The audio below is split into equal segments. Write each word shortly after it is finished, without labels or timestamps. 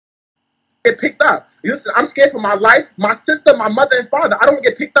get picked up. Listen, I'm scared for my life, my sister, my mother, and father. I don't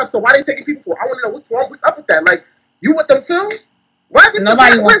get picked up, so why are they taking people for? I want to know what's wrong, what's up with that. Like, you with them too? What's going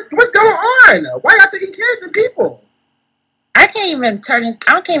on? Why y'all taking kids and people? I can't even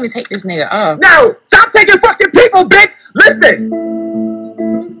take this nigga off. No, stop taking fucking people, bitch. Listen.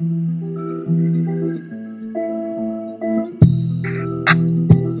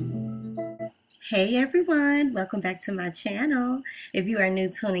 Hey everyone, welcome back to my channel. If you are new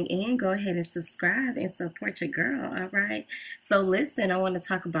tuning in, go ahead and subscribe and support your girl, alright? So listen, I want to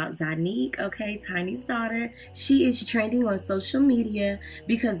talk about Zonnique, okay, Tiny's daughter. She is trending on social media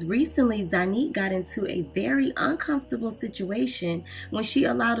because recently Zonnique got into a very uncomfortable situation when she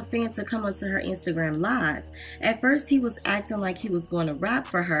allowed a fan to come onto her Instagram live. At first he was acting like he was going to rap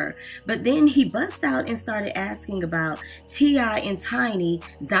for her, but then he bust out and started asking about T.I. and Tiny,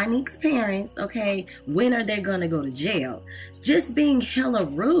 Zonnique's parents, okay? When are they gonna go to jail? Just being hella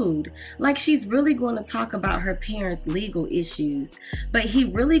rude, like she's really going to talk about her parents' legal issues. But he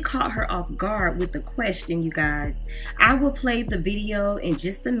really caught her off guard with the question, you guys. I will play the video in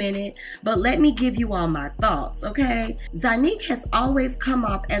just a minute, but let me give you all my thoughts, okay? Zonnique has always come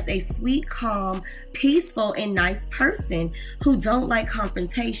off as a sweet, calm, peaceful, and nice person who don't like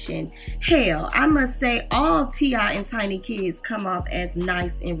confrontation. Hell, I must say all T.I. and Tiny kids come off as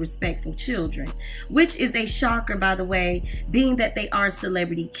nice and respectful children, which is a shocker, by the way, being that they are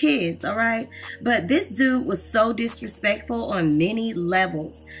celebrity kids, all right? But this dude was so disrespectful on many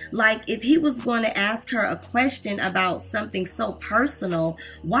levels. Like, if he was going to ask her a question about something so personal,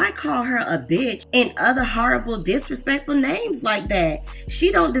 why call her a bitch and other horrible, disrespectful names like that? She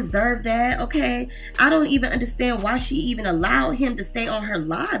don't deserve that, okay? I don't even understand why she even allowed him to stay on her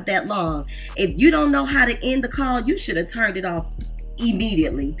live that long. If you don't know how to end the call, you should have turned it off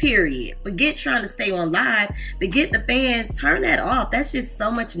immediately, period. Forget trying to stay on live, forget the fans, turn that off. That's just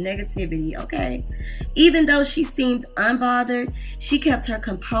so much negativity, okay? Even though she seemed unbothered, she kept her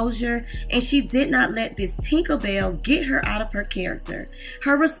composure and she did not let this Tinkerbell get her out of her character.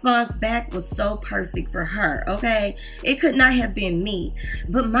 Her response back was so perfect for her, okay? It could not have been me.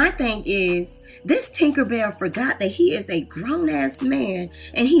 But my thing is, this Tinkerbell forgot that he is a grown-ass man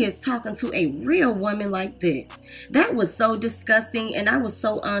and he is talking to a real woman like this. That was so disgusting, and I was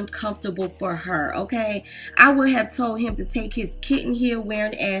so uncomfortable for her, okay? I would have told him to take his kitten heel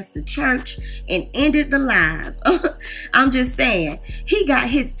wearing ass to church and ended the live. I'm just saying, he got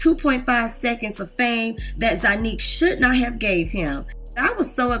his 2.5 seconds of fame that Zonnique should not have gave him. I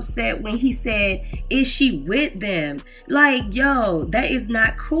was so upset when he said, is she with them? Like, yo, that is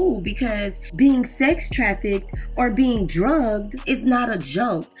not cool, because being sex trafficked or being drugged is not a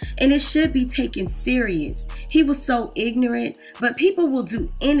joke, and it should be taken serious. He was so ignorant, but people will do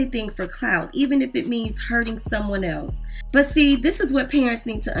anything for clout, even if it means hurting someone else. But see, this is what parents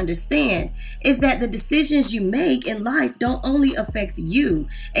need to understand, is that the decisions you make in life don't only affect you.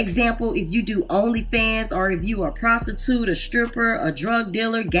 Example, if you do OnlyFans, or if you are a prostitute, a stripper, a drug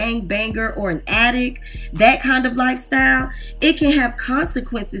dealer, gangbanger, or an addict, that kind of lifestyle, it can have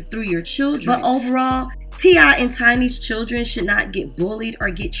consequences through your children. But overall, T.I. and Tiny's children should not get bullied or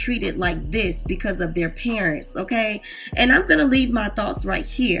get treated like this because of their parents, okay? And I'm gonna leave my thoughts right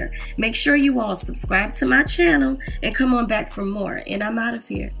here. Make sure you all subscribe to my channel and come on back for more. And I'm out of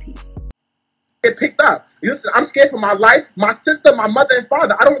here. Peace. Get picked up. Listen, I'm scared for my life, my sister, my mother, and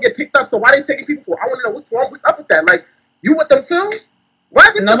father. I don't get picked up, so why are they taking people for? I want to know what's wrong, what's up with that. Like, you with them too?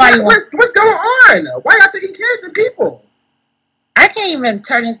 What's going on? Why y'all taking kids and people? I can't even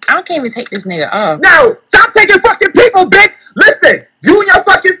take this nigga off. No, stop taking fucking people, bitch. Listen, you and your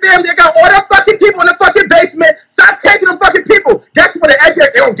fucking family got all them fucking people in the fucking basement. Stop taking them fucking people. Guess what?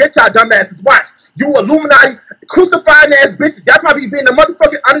 They don't get y'all dumbasses. Watch. You Illuminati crucifying ass bitches. Y'all probably be in the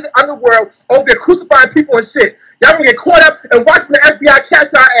motherfucking underworld over there crucifying people and shit. Y'all gonna get caught up and watch when the FBI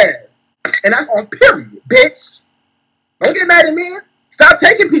catch y'all ass. And that's on period, bitch. Don't get mad at me. Stop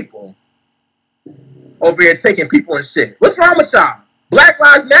taking people. Over here taking people and shit. What's wrong with y'all? Black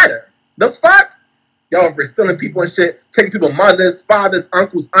Lives Matter. The fuck? Y'all over here stealing people and shit, taking people, mothers, fathers,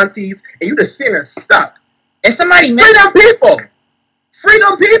 uncles, aunties, and you just sitting there stuck. If somebody free them people. Free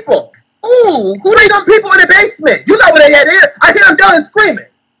them people. Ooh, who free them people in the basement? You know where they at here. I hear them yelling, screaming.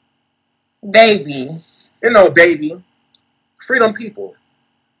 Baby. You know, baby. Free them people.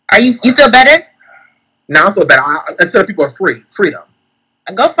 You feel better? No, I feel better. Until people are free. Freedom.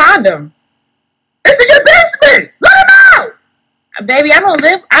 Go find them. It's in your basement. Let them out. Baby,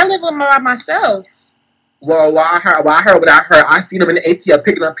 I live with myself. Well, I heard what I heard. I seen them in the ATL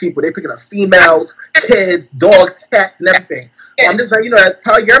picking up people. They picking up females, kids, dogs, cats, and everything. So I'm just letting you know,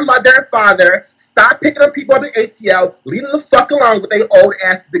 tell your mother and father, Stop picking up people up in ATL, leave them the fuck alone with their old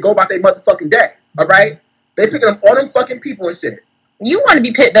asses to go about their motherfucking day. All right? They picking up all them fucking people and shit. You want to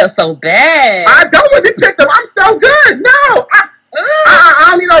be picked up so bad. I don't want to be picked up. I'm so good. No. I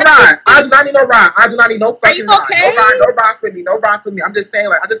don't need no ride. I do not need no ride. I do not need no fucking ride. Okay? No ride for me. No ride for me. I'm just saying,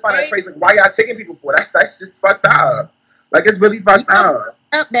 like, I just find that crazy. Like, why y'all taking people for? That's just fucked up. Like, it's really fucked up.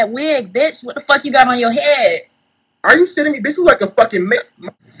 Up that wig, bitch. What the fuck you got on your head? Are you shitting me? Bitch, you like a fucking mix.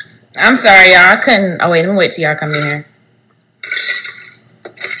 I'm sorry, y'all. I couldn't. Oh, wait. Let me wait till y'all come in here.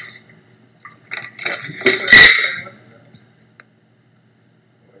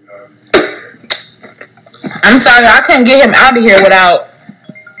 I'm sorry, I couldn't get him out of here without.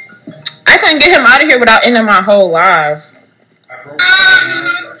 I couldn't get him out of here without ending my whole live. And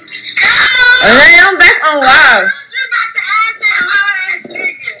then I'm back on live.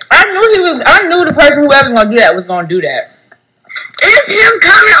 I knew the person whoever was gonna do that was gonna do that. It's him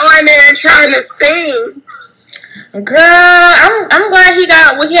coming on there and trying to sing. Girl, I'm glad he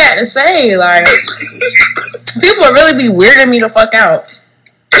got what he had to say. Like, people would really be weirding me the fuck out.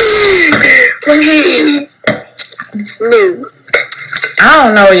 No. I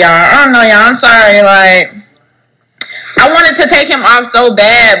don't know, y'all. I'm sorry. Like, I wanted to take him off so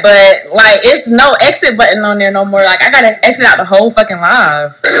bad, but like, it's no exit button on there no more. Like, I gotta exit out the whole fucking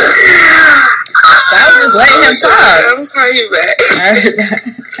live. So I was just letting him talk. I'm calling you back.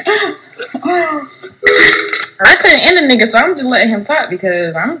 I couldn't end the nigga, so I'm just letting him talk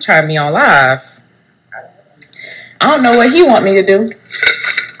because I'm trying to be on live. I don't know what he want me to do.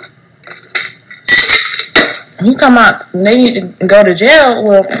 You come out, they need to go to jail.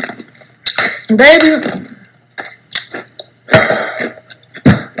 Well, baby,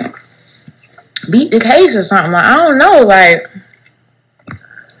 beat the case or something. Like, I don't know. Like,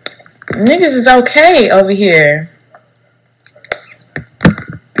 niggas is okay over here.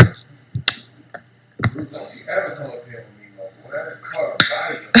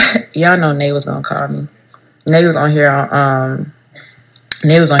 Y'all know Nay was gonna call me. Nay was on here.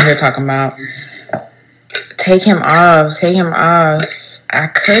 Nay was on here talking about. Take him off. I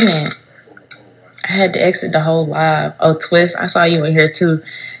couldn't. I had to exit the whole live. Oh, Twist, I saw you in here too.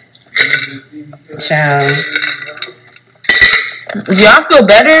 Child. Y'all feel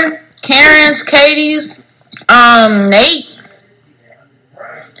better? Karen's, Katie's, Nate?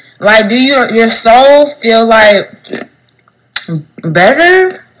 Like, do your soul feel like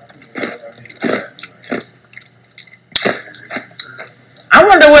better? I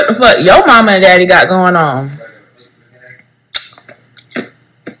wonder what the fuck your mama and daddy got going on.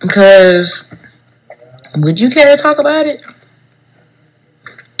 Because, would you care to talk about it?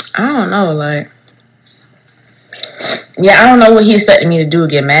 I don't know, like. Yeah, I don't know what he expected me to do,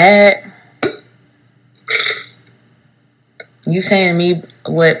 get mad. You saying to me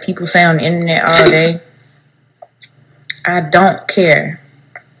what people say on the internet all day? I don't care.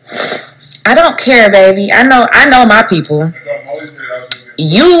 I don't care, baby. I know my people.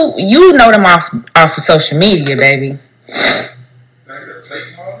 You know them off of social media, baby.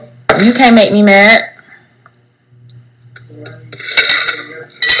 You can't make me mad.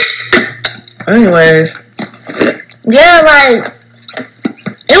 Anyways, yeah, like,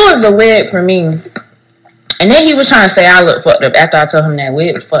 it was the wig for me. And then he was trying to say I look fucked up after I told him that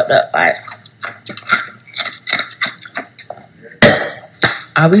wig was fucked up. Like,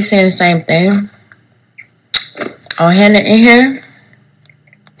 are we saying the same thing? Oh, Hannah in here?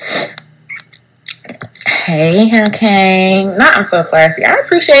 Hey, okay. Not I'm so classy. I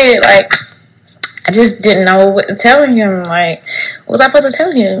appreciate it. Like, I just didn't know what to tell him. Like, what was I supposed to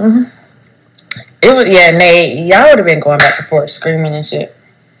tell him? It was, yeah, Nate, y'all would have been going back and forth screaming and shit.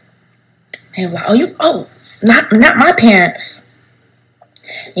 They were like, not my parents.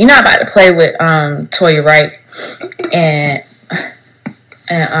 You're not about to play with Toya Wright and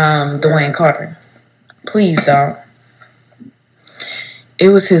Dwayne Carter. Please don't. It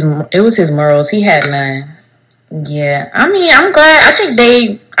was his morals. He had none. Yeah. I mean, I'm glad.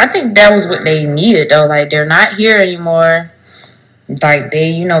 I think that was what they needed though. Like, they're not here anymore. Like,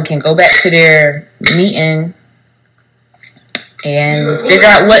 they, can go back to their meeting and figure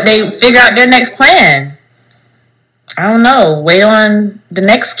out their next plan. I don't know. Wait on the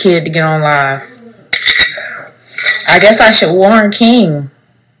next kid to get on live. I guess I should warn King.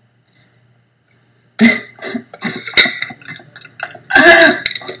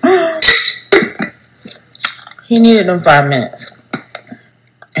 He needed them 5 minutes.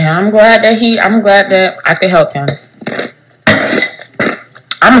 And I'm glad that I could help him.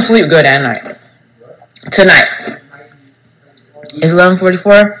 I'm gonna sleep good at night. Tonight. It's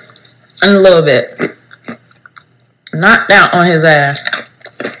 11:44. In a little bit. Knocked down on his ass.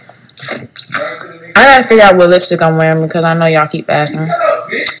 I gotta figure out what lipstick I'm wearing because I know y'all keep asking.